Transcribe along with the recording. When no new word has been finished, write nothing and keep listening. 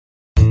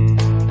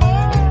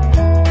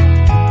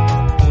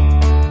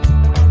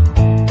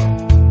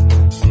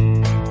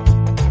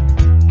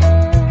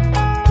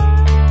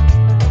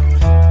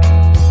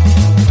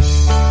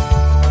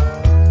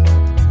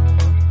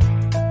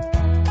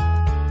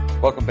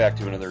back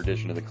to another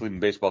edition of the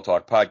Cleveland Baseball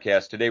Talk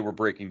podcast. Today we're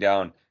breaking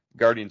down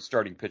Guardians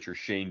starting pitcher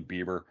Shane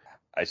Bieber.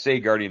 I say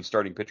Guardians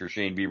starting pitcher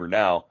Shane Bieber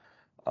now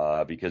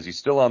because he's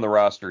still on the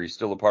roster. He's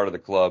still a part of the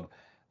club.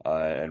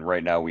 And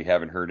right now we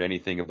haven't heard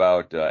anything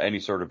about any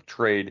sort of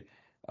trade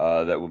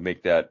that would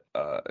make that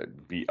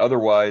be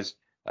otherwise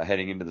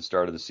heading into the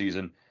start of the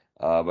season.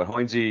 But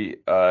Hoinsey,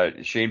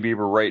 Shane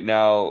Bieber right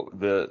now,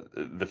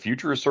 the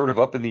future is sort of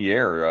up in the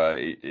air.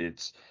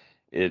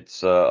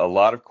 It's a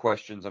lot of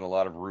questions and a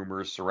lot of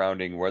rumors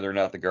surrounding whether or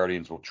not the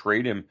Guardians will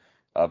trade him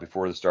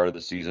before the start of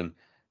the season.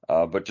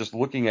 But just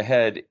looking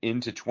ahead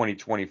into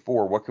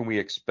 2024, what can we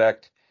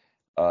expect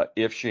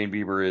if Shane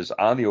Bieber is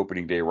on the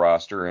opening day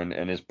roster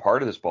and is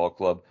part of this ball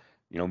club,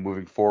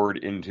 moving forward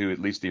into at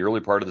least the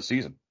early part of the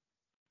season?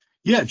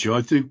 Yeah, Joe,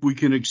 I think we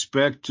can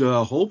expect,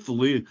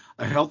 hopefully,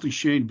 a healthy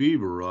Shane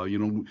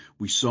Bieber.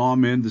 We saw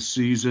him end the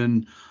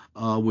season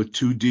with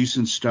two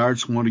decent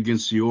starts, one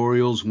against the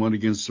Orioles, one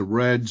against the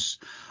Reds.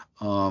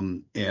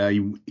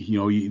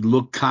 He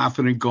looked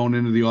confident going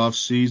into the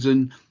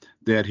offseason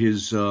that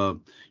his the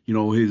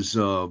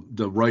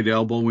right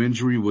elbow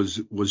injury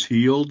was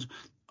healed.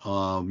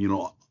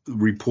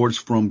 Reports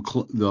from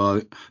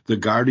the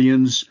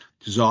Guardians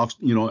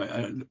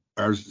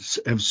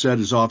have said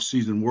his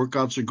off-season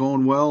workouts are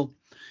going well.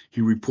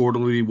 He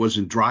reportedly was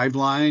in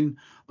Driveline,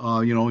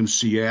 in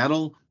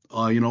Seattle,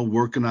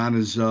 working on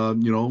his,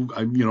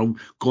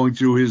 going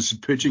through his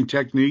pitching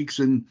techniques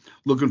and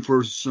looking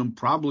for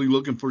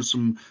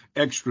some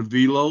extra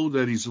velo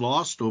that he's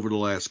lost over the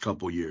last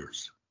couple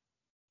years.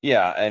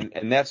 Yeah,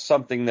 and that's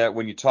something that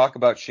when you talk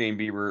about Shane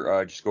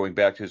Bieber, just going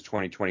back to his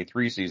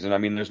 2023 season, I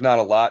mean, there's not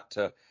a lot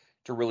to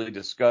really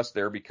discuss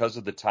there because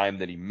of the time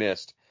that he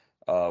missed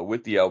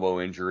with the elbow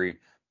injury.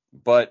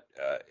 But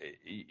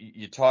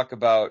you talk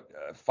about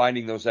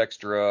finding those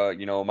extra,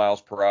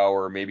 miles per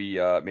hour, maybe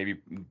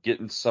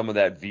getting some of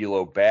that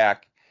velo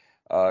back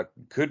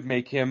could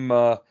make him.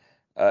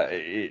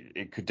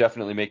 It could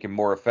definitely make him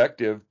more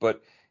effective.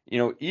 But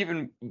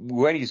even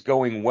when he's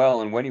going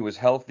well and when he was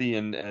healthy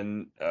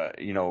and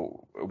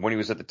when he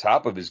was at the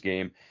top of his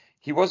game,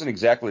 he wasn't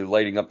exactly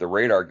lighting up the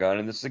radar gun.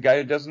 And this is a guy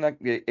who doesn't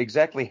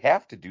exactly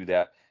have to do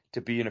that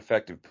to be an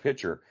effective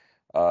pitcher.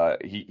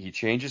 He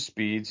changes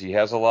speeds. He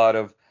has a lot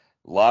of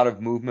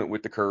movement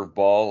with the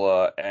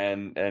curveball,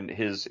 and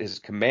his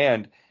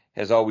command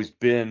has always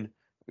been,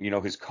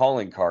 his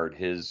calling card,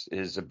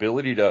 his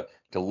ability to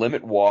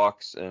limit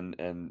walks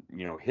and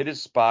hit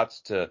his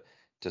spots to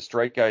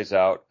strike guys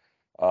out.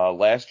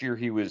 Last year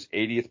he was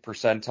 80th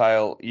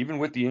percentile, even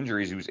with the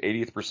injuries, he was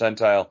 80th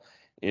percentile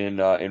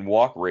in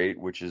walk rate,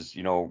 which is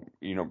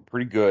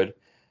pretty good.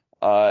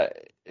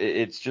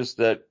 It's just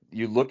that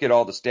you look at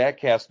all the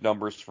StatCast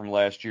numbers from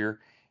last year,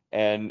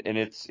 and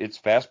it's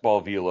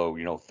fastball velo,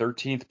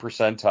 13th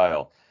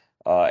percentile.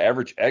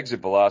 Average exit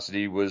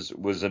velocity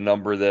was a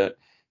number that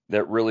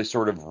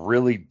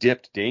really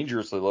dipped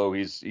dangerously low.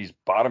 He's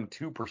bottom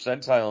 2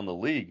 percentile in the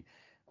league.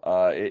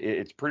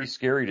 It's pretty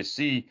scary to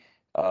see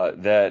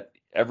that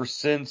ever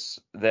since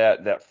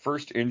that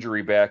first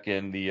injury back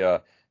in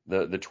the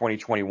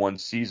 2021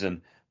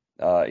 season,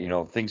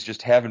 things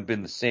just haven't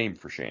been the same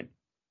for Shane.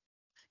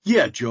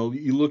 Yeah, Joe,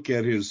 you look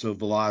at his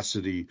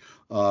velocity.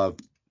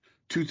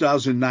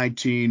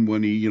 2019,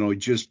 when he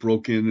just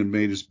broke in and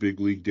made his big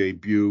league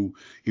debut,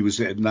 he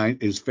was at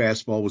his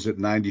fastball was at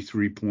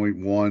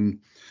 93.1.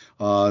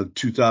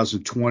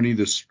 2020,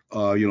 the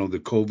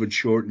COVID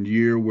shortened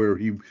year where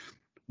he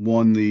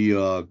won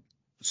the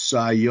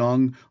Cy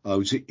Young,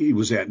 he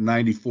was at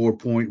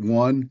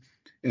 94.1,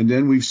 and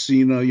then we've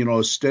seen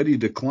a steady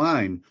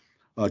decline.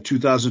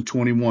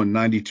 2021,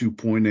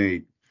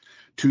 92.8.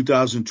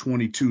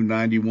 2022,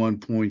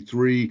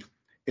 91.3,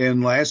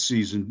 and last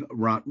season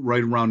right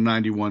around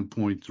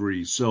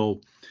 91.3. So,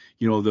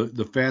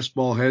 the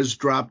fastball has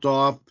dropped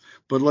off,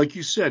 but like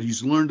you said,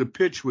 he's learned to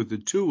pitch with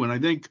it too. And I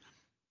think,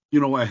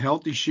 a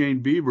healthy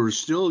Shane Bieber is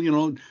still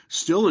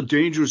a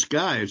dangerous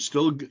guy. It's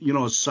still,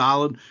 a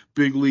solid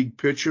big league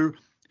pitcher.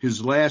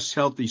 His last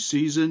healthy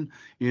season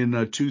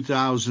in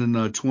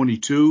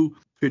 2022,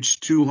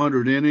 pitched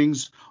 200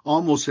 innings,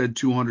 almost had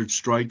 200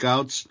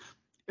 strikeouts.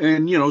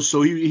 And,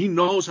 so he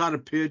knows how to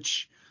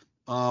pitch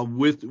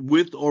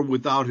with or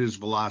without his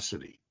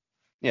velocity.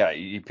 Yeah,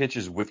 he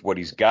pitches with what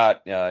he's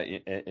got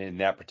in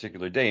that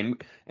particular day.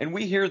 And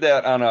we hear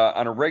that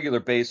on a regular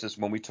basis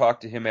when we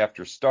talk to him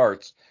after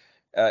starts.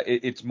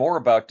 It's more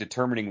about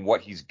determining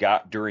what he's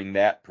got during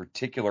that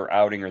particular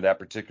outing or that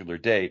particular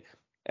day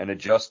and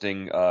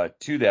adjusting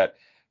to that.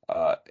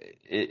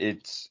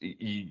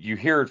 You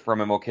hear it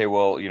from him, okay,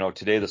 well,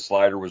 today the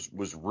slider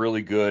was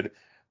really good,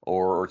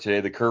 or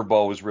today the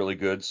curveball was really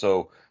good.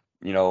 So,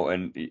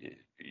 and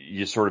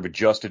you sort of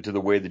adjusted to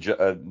the way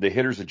the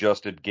hitters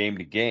adjusted game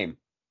to game.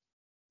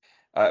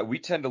 We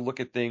tend to look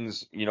at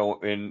things,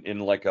 in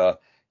like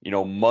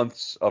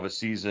months of a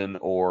season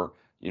or,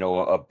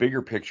 a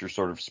bigger picture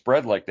sort of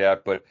spread like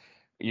that. But,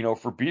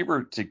 for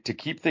Bieber to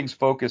keep things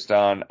focused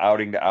on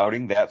outing to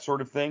outing, that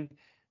sort of thing,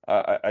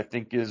 I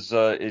think is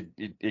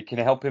it can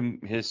help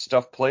his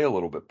stuff play a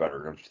little bit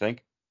better, don't you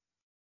think?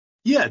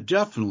 Yeah,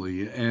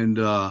 definitely. And,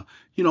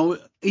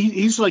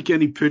 he's like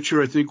any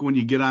pitcher. I think when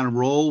you get on a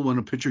roll, when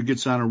a pitcher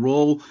gets on a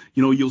roll,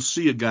 you'll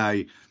see a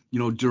guy,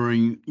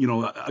 during,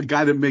 a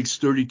guy that makes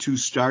 32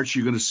 starts,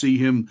 you're going to see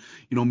him,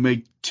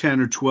 make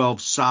 10 or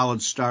 12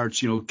 solid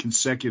starts,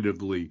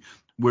 consecutively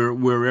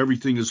where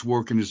everything is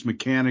working. His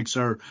mechanics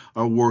are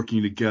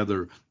working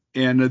together.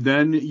 And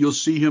then you'll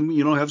see him,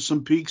 have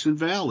some peaks and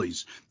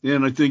valleys.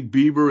 And I think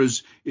Bieber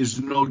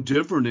is no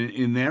different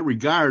in that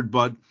regard.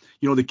 But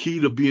the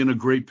key to being a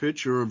great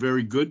pitcher or a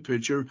very good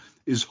pitcher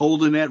is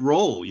holding that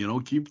roll,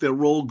 keep that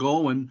roll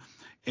going.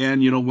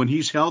 And, when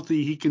he's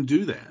healthy, he can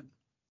do that.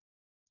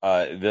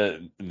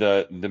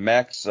 The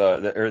max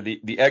or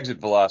the exit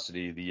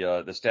velocity,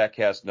 the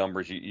Statcast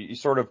numbers, you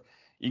sort of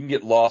you can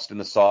get lost in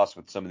the sauce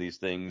with some of these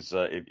things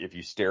if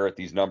you stare at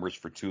these numbers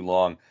for too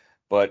long.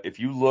 But if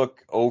you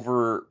look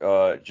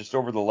over just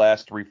over the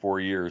last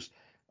 3-4 years,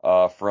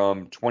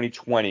 from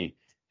 2020,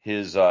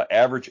 his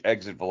average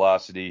exit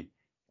velocity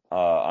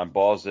on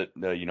balls that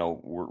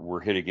were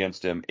hit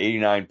against him,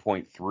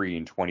 89.3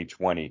 in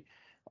 2020.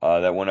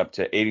 That went up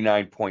to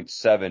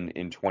 89.7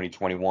 in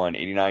 2021,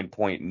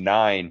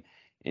 89.9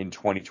 in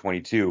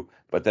 2022,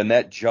 but then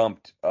that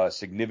jumped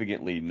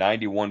significantly,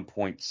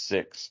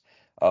 91.6,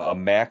 a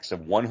max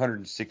of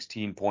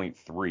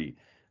 116.3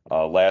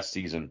 last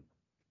season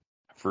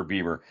for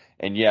Bieber.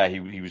 And yeah,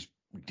 he was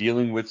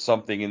dealing with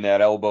something in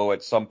that elbow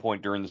at some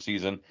point during the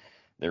season.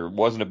 There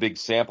wasn't a big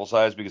sample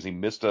size because he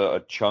missed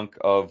a chunk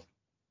of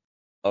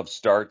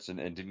starts and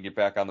didn't get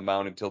back on the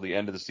mound until the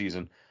end of the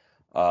season.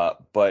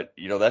 But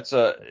that's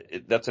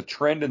a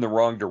trend in the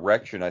wrong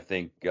direction. I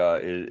think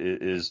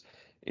is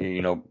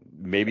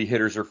maybe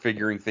hitters are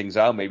figuring things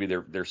out. Maybe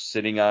they're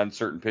sitting on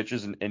certain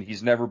pitches, and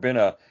he's never been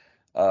a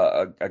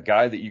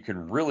guy that you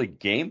can really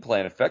game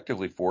plan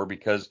effectively for,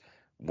 because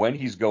when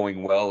he's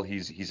going well,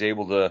 he's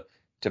able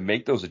to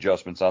make those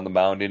adjustments on the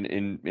mound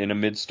in a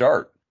mid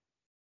start.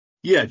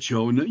 Yeah,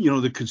 Joe. And,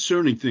 the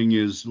concerning thing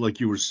is, like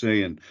you were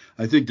saying,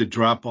 I think the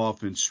drop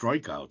off in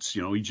strikeouts,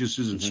 he just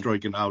isn't Hmm.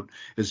 striking out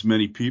as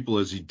many people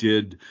as he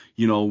did,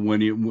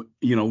 when he,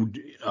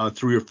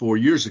 3 or 4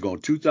 years ago.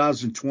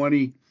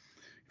 2020,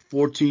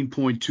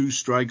 14.2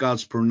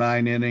 strikeouts per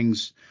 9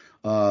 innings.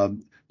 Uh,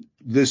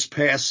 this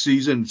past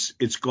season,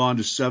 it's gone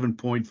to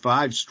 7.5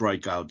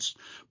 strikeouts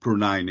per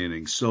 9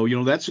 innings. So,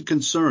 that's a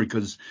concern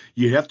because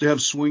you have to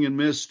have swing and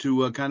miss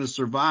to kind of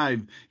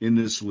survive in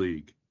this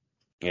league.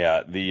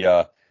 Yeah,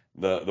 the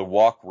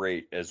walk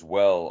rate as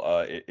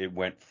well. It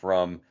went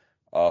from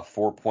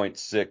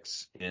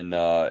 4.6 in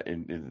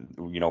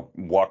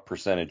walk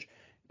percentage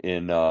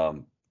in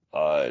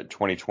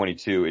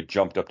 2022. It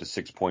jumped up to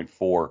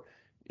 6.4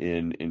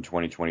 in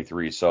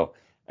 2023. So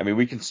I mean,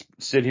 we can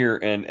sit here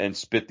and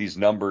spit these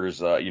numbers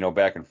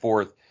back and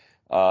forth,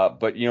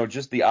 but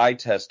just the eye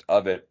test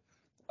of it.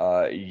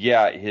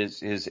 Yeah,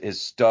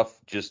 his stuff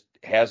just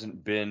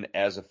hasn't been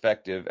as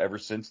effective ever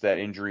since that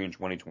injury in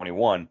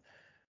 2021.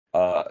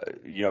 uh,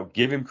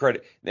 give him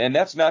credit. And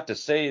that's not to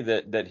say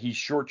that he's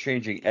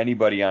shortchanging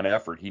anybody on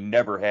effort. He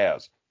never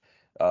has.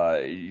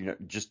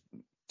 Just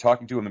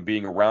talking to him and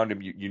being around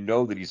him, you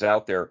know that he's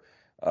out there,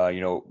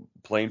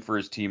 playing for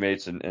his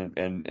teammates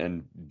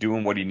and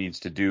doing what he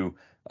needs to do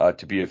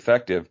to be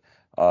effective.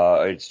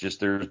 It's just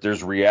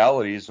there's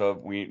realities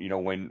of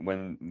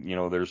when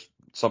there's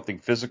something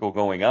physical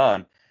going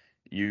on,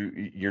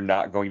 you're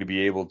not going to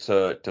be able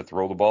to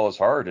throw the ball as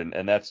hard,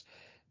 and that's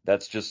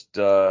just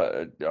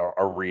a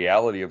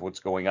reality of what's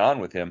going on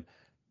with him.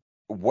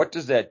 What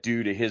does that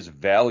do to his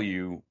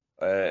value?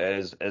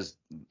 As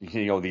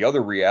the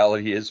other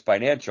reality is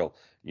financial.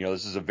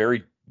 This is a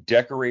very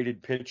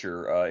decorated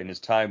pitcher in his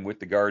time with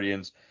the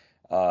Guardians.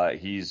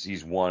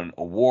 He's won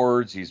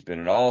awards. He's been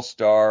an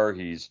all-star.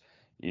 He's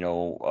you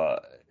know uh,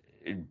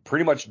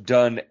 pretty much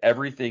done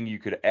everything you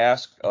could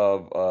ask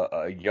of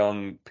a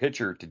young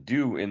pitcher to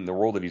do in the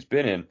role that he's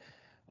been in.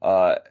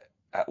 Uh,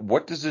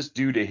 what does this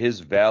do to his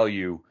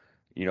value?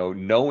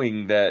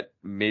 Knowing that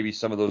maybe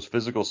some of those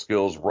physical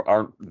skills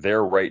aren't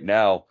there right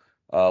now,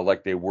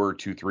 like they were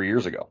 2-3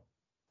 years ago.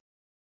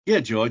 Yeah,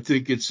 Joe, I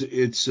think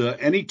it's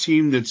any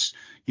team that's,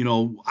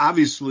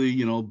 obviously,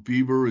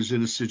 Bieber is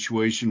in a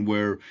situation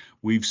where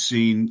we've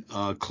seen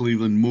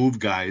Cleveland move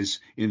guys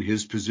in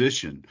his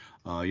position.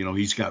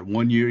 He's got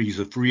 1 year. He's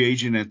a free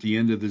agent at the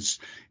end of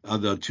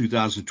the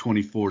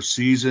 2024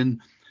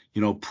 season.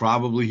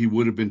 Probably he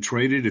would have been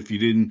traded if he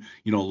didn't,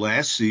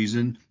 last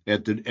season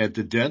at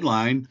the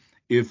deadline,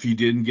 if he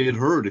didn't get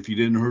hurt, if he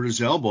didn't hurt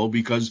his elbow,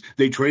 because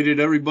they traded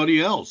everybody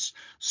else.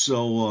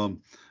 So,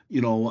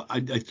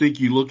 I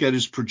think you look at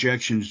his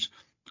projections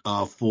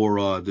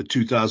for the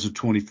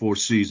 2024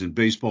 season.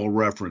 Baseball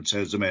Reference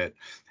has him at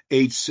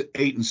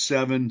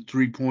 8-7,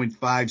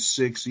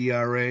 3.56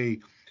 ERA.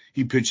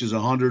 He pitches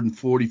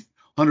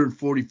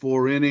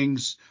 144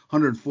 innings,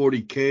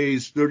 140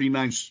 Ks,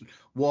 39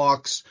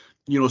 walks.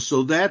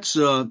 So that's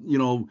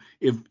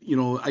if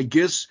I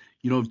guess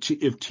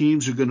if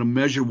teams are going to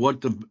measure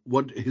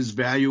what his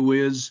value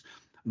is,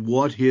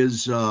 what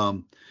his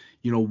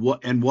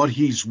what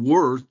he's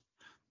worth,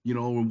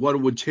 and what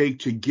it would take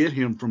to get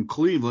him from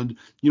Cleveland,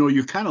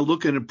 you're kind of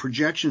looking at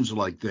projections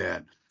like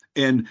that.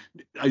 And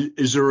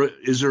is there like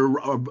a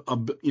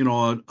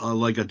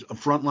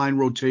frontline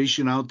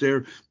rotation out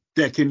there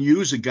that can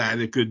use a guy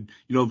that could,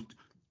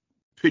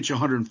 pitch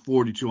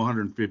 140 to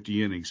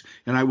 150 innings?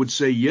 And I would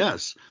say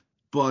yes.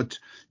 But,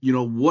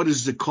 what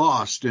is the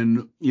cost?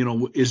 And,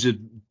 is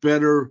it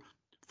better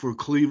for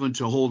Cleveland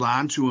to hold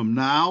on to him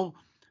now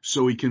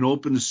so he can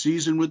open the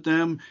season with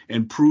them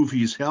and prove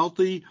he's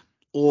healthy?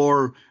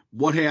 Or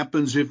what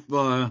happens if,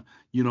 if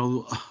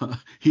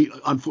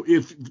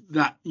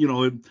not,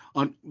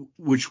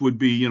 which would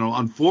be,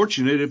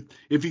 unfortunate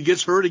if he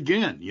gets hurt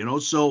again,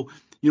 So,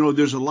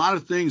 there's a lot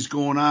of things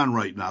going on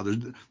right now.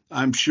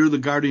 I'm sure the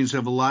Guardians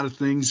have a lot of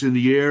things in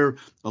the air.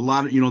 A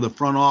lot of, the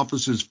front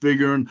office is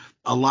figuring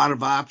a lot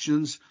of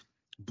options.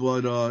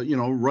 But,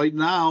 right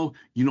now,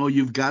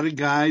 you've got a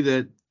guy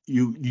that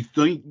you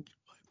think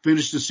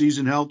finished the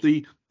season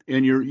healthy,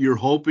 and you're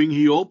hoping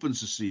he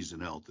opens the season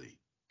healthy.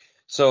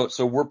 So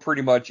we're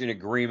pretty much in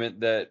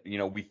agreement that,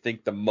 we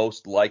think the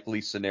most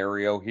likely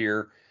scenario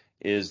here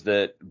is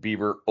that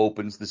Bieber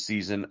opens the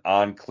season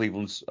on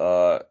Cleveland's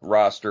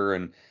roster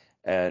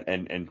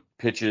and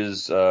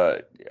pitches.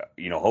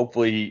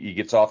 Hopefully he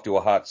gets off to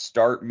a hot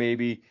start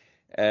maybe,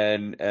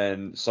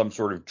 and some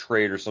sort of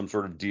trade or some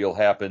sort of deal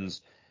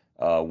happens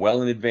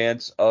well in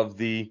advance of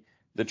the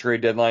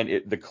trade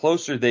deadline. The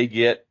closer they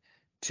get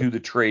to the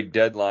trade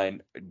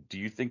deadline, do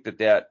you think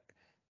that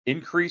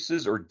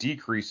increases or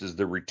decreases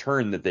the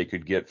return that they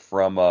could get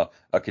from a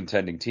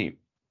contending team?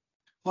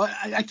 Well,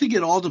 I think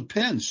it all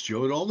depends,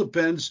 Joe. It all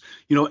depends,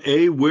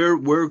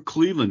 where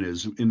Cleveland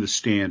is in the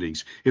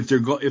standings. If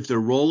they're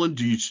rolling,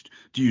 do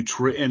you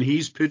trade, and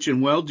he's pitching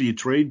well? Do you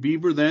trade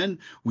Bieber then?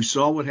 We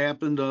saw what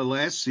happened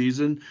last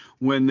season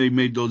when they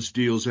made those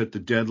deals at the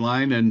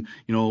deadline, and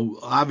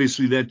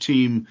obviously that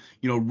team,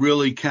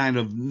 really kind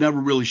of never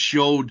really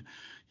showed,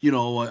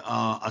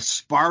 a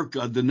spark,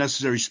 the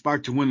necessary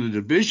spark to win the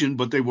division,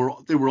 but they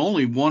were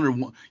only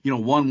one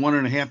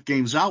and a half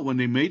games out when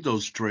they made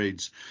those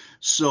trades.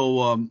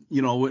 So,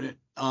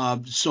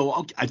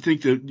 so I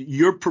think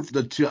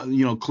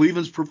that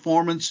Cleveland's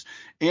performance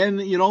and,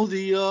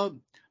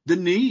 the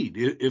need,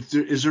 if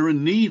there is there a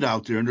need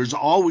out there, and there's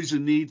always a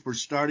need for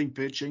starting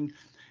pitching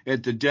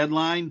at the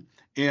deadline.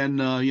 And,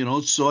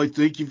 so I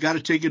think you've got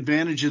to take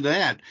advantage of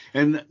that.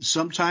 And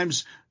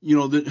sometimes,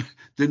 the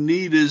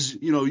need is,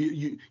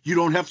 you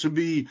don't have to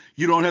be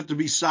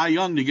Cy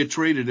Young to get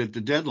traded at the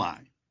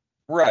deadline.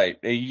 Right.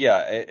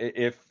 Yeah.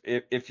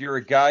 If you're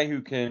a guy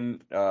who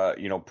can,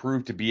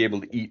 prove to be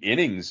able to eat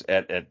innings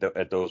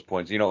at those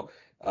points,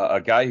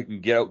 a guy who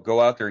can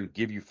go out there and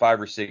give you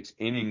 5 or 6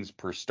 innings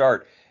per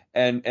start,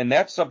 and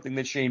that's something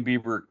that Shane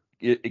Bieber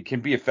it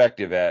can be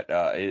effective at.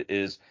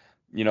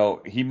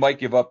 He might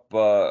give up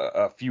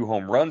a few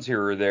home runs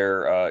here or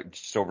there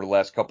just over the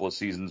last couple of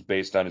seasons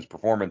based on his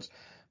performance,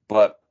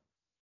 but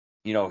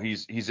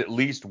he's at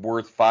least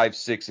worth 5,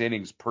 6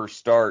 innings per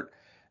start,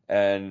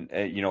 and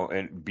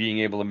being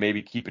able to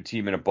maybe keep a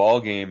team in a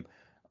ball game.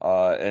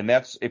 And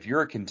that's if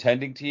you're a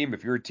contending team,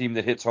 if you're a team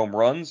that hits home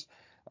runs,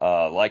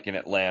 like in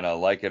Atlanta,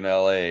 like in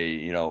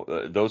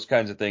LA, those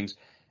kinds of things.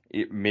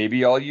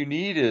 Maybe all you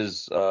need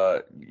is,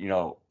 a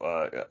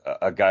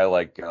guy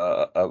like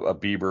a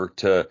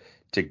Bieber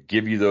to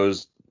give you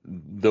those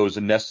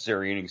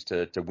necessary innings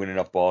to win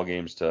enough ball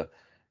games to,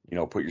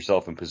 put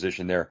yourself in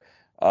position there.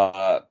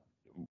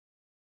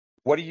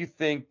 What do you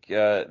think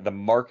the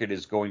market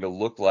is going to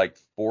look like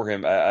for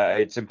him?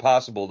 It's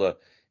impossible to,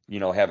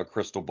 have a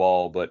crystal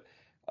ball, but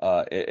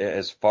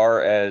as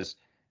far as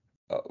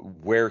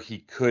where he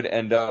could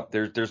end up,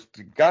 there's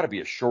got to be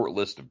a short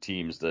list of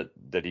teams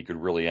that he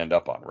could really end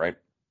up on, right?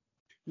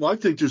 Well, I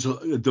think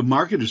the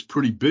market is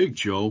pretty big,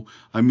 Joe.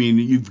 I mean,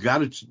 you've got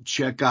to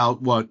check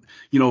out what,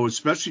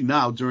 especially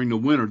now during the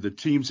winter, the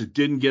teams that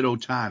didn't get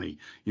Ohtani,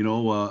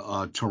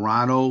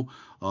 Toronto,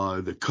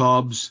 the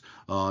Cubs,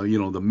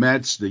 the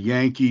Mets, the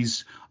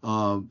Yankees.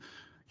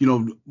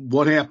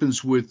 What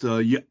happens with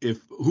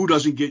if who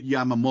doesn't get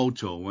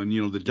Yamamoto,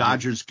 and the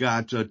Dodgers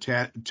got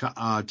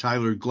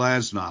Tyler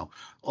Glasnow.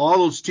 All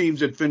those teams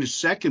that finished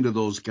second to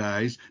those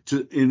guys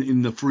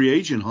in the free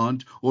agent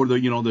hunt, or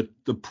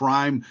the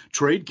prime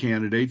trade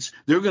candidates,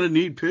 they're going to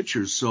need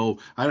pitchers. So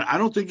I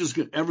don't think there's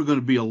ever going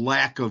to be a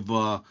lack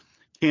of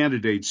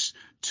candidates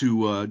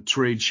to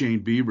trade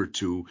Shane Bieber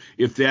to,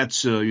 if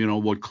that's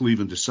what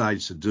Cleveland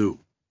decides to do.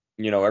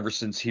 Ever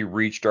since he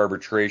reached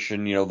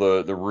arbitration,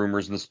 the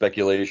rumors and the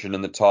speculation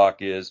and the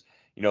talk is,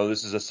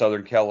 this is a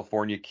Southern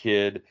California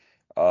kid.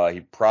 He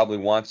probably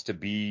wants to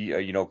be,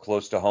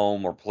 close to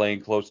home or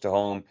playing close to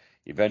home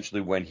eventually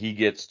when he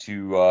gets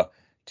to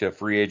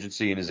free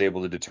agency and is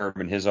able to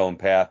determine his own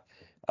path.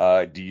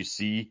 Do you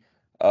see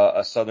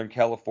a Southern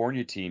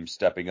California team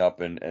stepping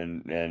up and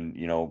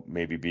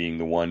maybe being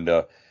the one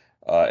to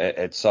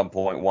at some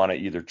point want to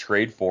either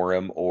trade for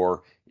him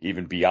or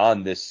even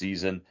beyond this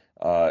season,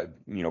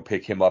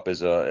 pick him up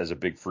as a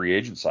big free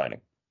agent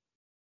signing?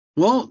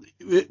 Well,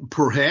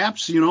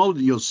 perhaps,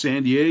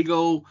 San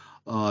Diego.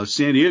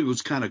 San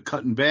Diego's kind of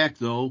cutting back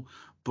though,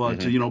 But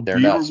They're not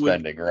Bieber would.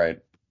 spending, right?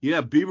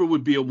 Yeah, Bieber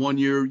would be a 1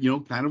 year,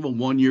 kind of a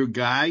 1 year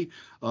guy.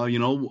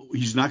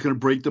 He's not going to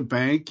break the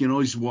bank.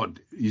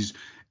 He's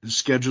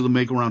scheduled to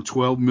make around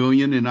 12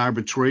 million in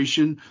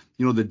arbitration.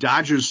 The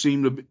Dodgers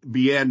seem to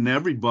be adding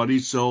everybody,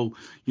 so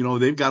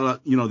they've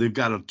got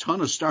a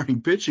ton of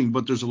starting pitching,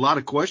 but there's a lot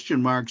of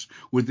question marks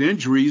with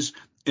injuries.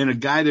 And a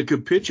guy that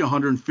could pitch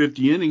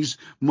 150 innings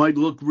might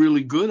look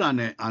really good on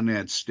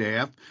that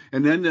staff.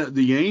 And then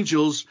the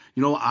Angels,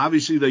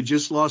 obviously they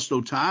just lost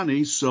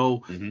Otani, so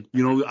hmm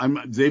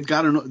they've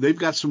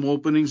got some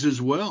openings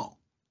as well.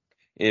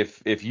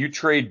 If you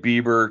trade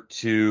Bieber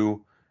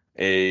to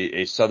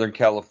a Southern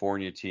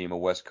California team, a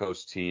West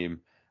Coast team,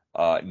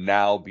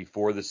 now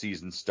before the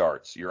season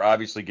starts, you're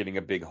obviously getting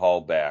a big haul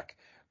back.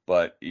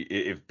 But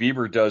if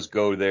Bieber does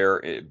go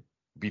there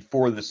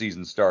before the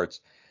season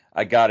starts,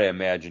 I gotta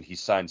imagine he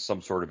signs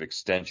some sort of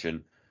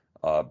extension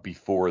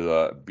before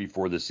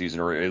the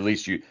season, or at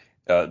least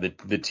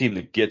the team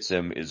that gets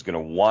him is going to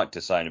want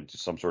to sign him to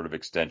some sort of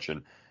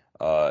extension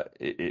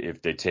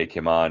if they take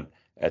him on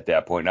at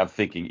that point. And I'm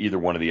thinking either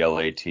one of the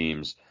LA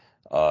teams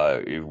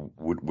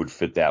would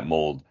fit that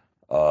mold.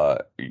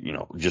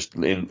 Just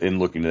in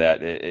looking to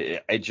that,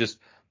 it just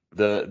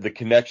the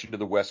connection to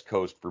the West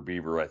Coast for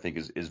Bieber, I think,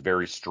 is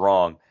very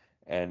strong,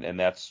 and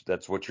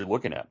that's what you're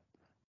looking at.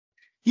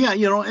 Yeah,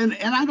 and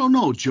I don't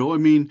know, Joe. I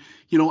mean,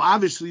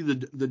 obviously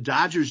the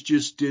Dodgers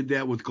just did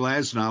that with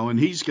Glasnow, and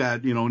he's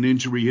got, an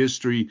injury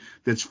history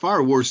that's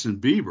far worse than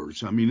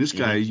Bieber's. I mean, this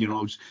guy,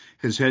 hmm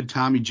has had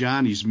Tommy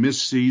John. He's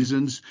missed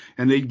seasons,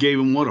 and they gave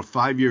him, a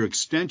 5-year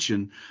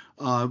extension.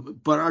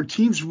 But our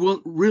team's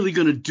really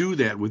going to do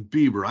that with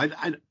Bieber.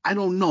 I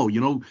don't know.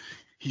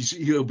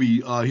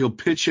 He'll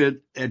pitch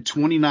at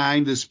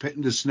 29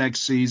 this next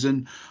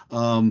season.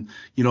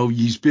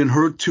 He's been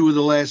hurt 2 of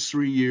the last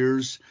 3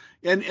 years.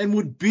 And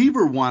would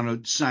Bieber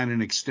want to sign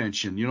an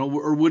extension,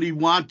 or would he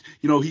want,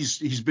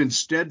 he's been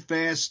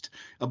steadfast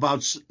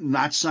about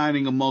not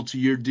signing a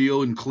multi-year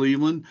deal in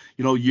Cleveland,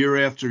 year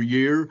after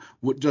year.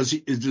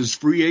 Is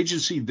free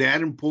agency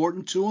that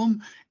important to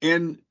him?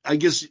 And I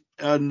guess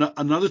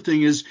another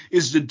thing is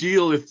the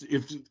deal,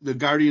 if the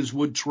Guardians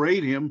would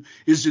trade him,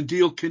 is the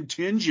deal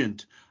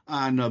contingent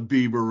on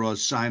Bieber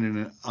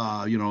signing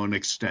an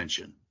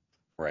extension?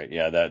 Right.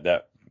 Yeah.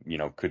 That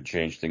could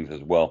change things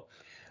as well.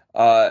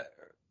 Uh,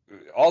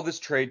 all this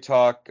trade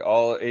talk,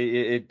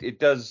 it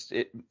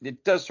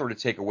does sort of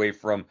take away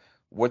from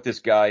what this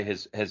guy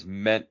has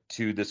meant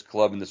to this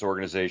club and this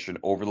organization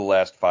over the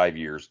last 5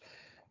 years.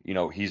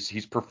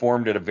 He's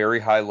performed at a very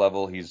high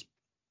level. He's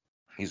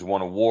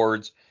won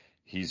awards.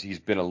 He's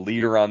been a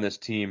leader on this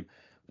team.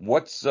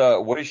 What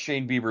is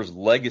Shane Bieber's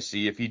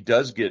legacy if he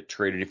does get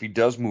traded, if he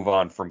does move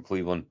on from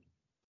Cleveland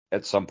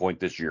at some point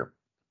this year?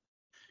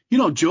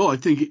 Joe, I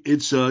think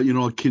it's a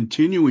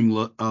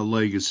continuing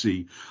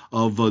legacy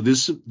of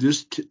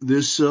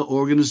this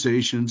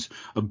organization's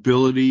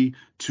ability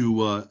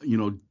to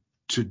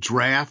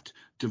draft,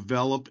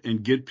 develop,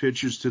 and get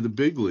pitchers to the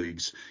big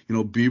leagues.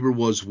 Bieber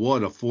was a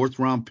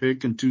 4th-round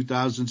pick in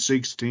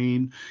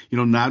 2016.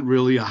 Not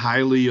really a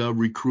highly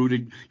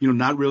recruited,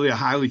 not really a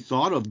highly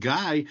thought of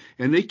guy,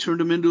 and they turned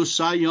him into a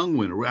Cy Young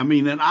winner. I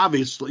mean, and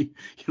obviously,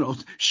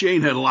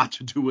 Shane had a lot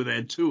to do with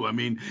that too. I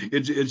mean,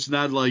 it's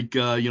not like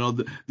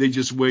they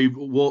just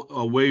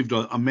waved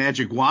a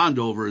magic wand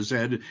over his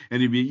head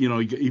and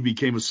he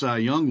became a Cy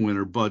Young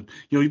winner. But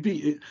I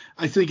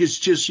think it's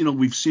just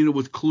we've seen it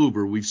with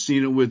Kluber, we've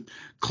seen it with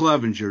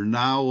Clevenger.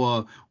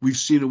 Now we've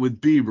seen it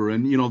with Bieber,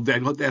 and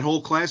that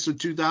whole class of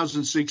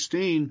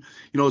 2016.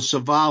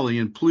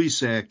 Savali and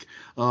Plesac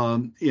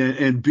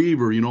and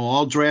Bieber.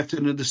 All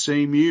drafted in the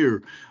same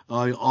year.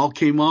 All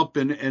came up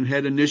and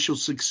had initial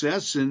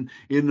success in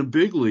the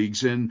big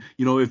leagues. And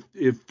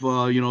if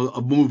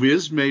a move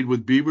is made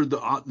with Bieber,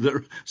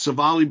 the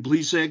Savali,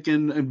 Plesac,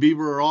 and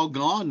Bieber are all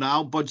gone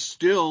now, but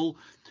still.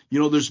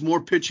 There's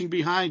more pitching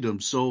behind him.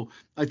 So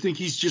I think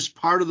he's just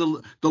part of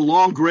the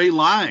long gray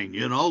line,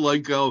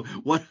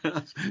 what,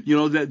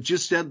 that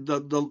just that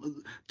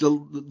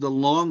the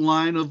long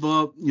line of,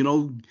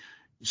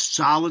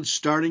 solid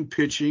starting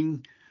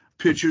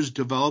pitchers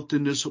developed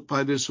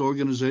by this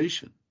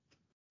organization.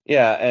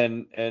 Yeah,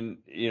 and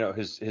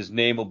his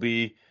name will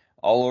be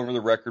all over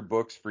the record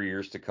books for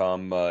years to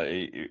come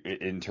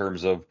in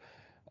terms of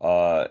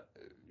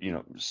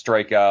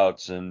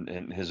strikeouts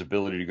and his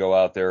ability to go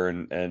out there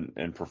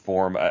and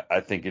perform.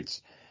 I think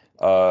it's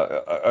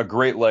a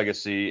great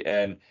legacy,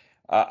 and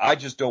I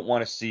just don't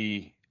want to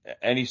see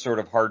any sort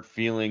of hard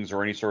feelings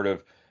or any sort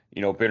of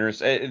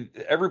bitterness.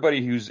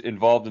 Everybody who's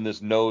involved in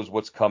this knows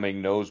what's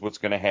coming, knows what's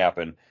going to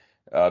happen,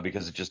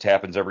 because it just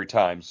happens every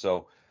time.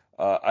 So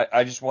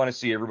I just want to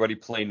see everybody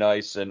play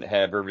nice and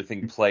have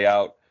everything play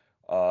out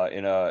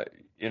in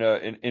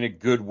a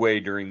good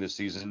way during this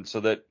season, so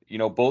that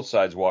both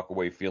sides walk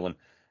away feeling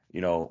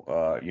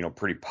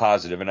pretty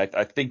positive. And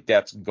I think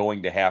that's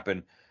going to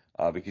happen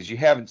because you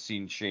haven't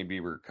seen Shane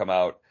Bieber come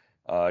out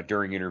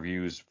during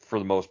interviews for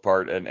the most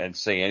part and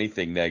say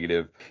anything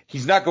negative.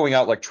 He's not going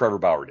out like Trevor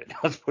Bauer did.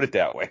 Let's put it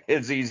that way.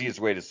 It's the easiest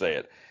way to say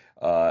it.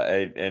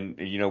 And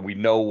we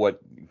know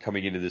what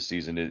coming into this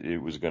season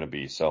it was going to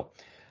be. So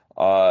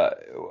uh,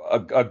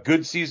 a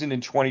good season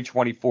in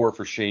 2024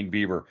 for Shane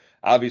Bieber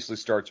obviously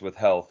starts with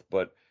health,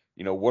 but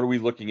what are we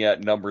looking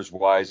at numbers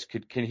wise?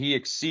 Can he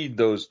exceed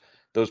those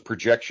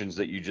projections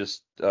that you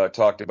just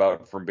talked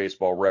about from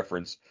Baseball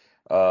Reference,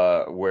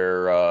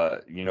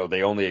 where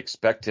they only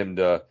expect him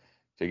to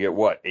get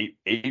what,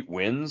 eight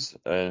wins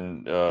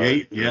and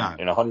Yeah.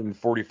 in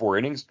 144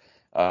 innings?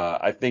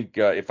 I think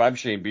if I'm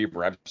Shane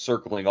Bieber, I'm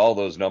circling all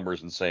those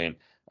numbers and saying,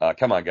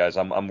 "Come on, guys,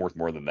 I'm worth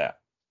more than that."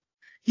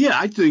 Yeah,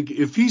 I think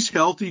if he's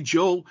healthy,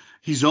 Joe,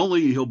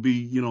 he'll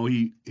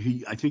be,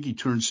 I think he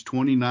turns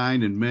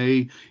 29 in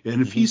May,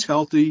 and if Hmm. he's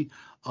healthy,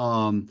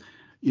 um,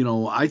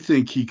 I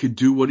think he could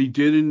do what he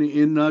did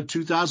in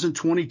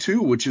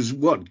 2022, which is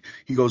what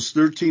he goes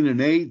 13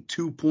 and 8,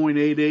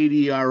 2.88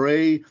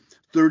 ERA,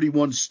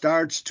 31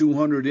 starts,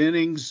 200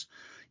 innings,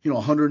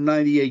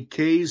 198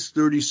 Ks,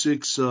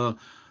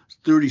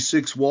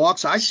 36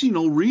 walks. I see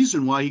no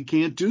reason why he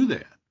can't do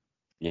that.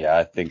 Yeah,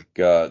 I think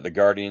the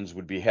Guardians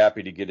would be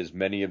happy to get as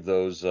many of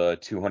those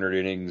 200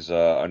 innings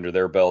under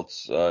their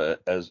belts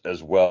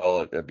as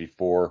well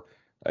before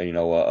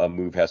a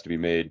move has to be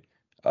made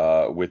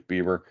with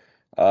Bieber.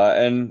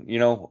 And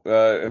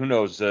who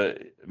knows?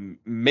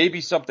 Maybe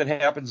something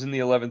happens in the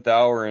 11th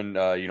hour,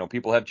 and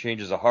people have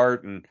changes of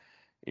heart, and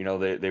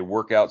they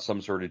work out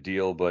some sort of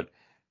deal. But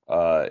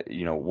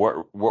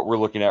what we're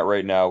looking at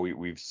right now,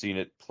 we've seen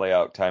it play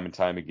out time and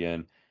time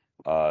again.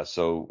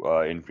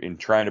 So in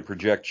trying to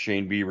project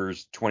Shane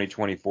Bieber's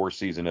 2024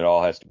 season, it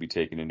all has to be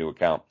taken into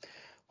account.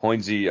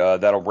 Hoinsey,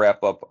 that'll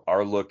wrap up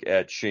our look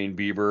at Shane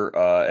Bieber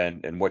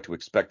and what to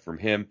expect from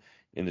him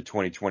in the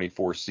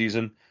 2024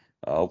 season.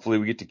 Hopefully,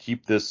 we get to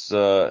keep this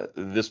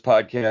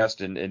podcast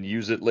and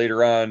use it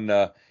later on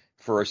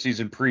for our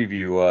season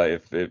preview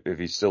if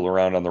he's still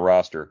around on the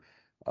roster.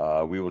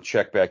 We will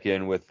check back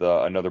in with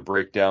another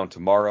breakdown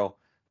tomorrow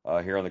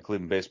here on the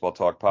Cleveland Baseball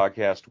Talk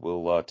podcast.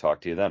 We'll talk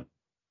to you then.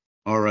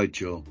 All right,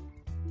 Joe.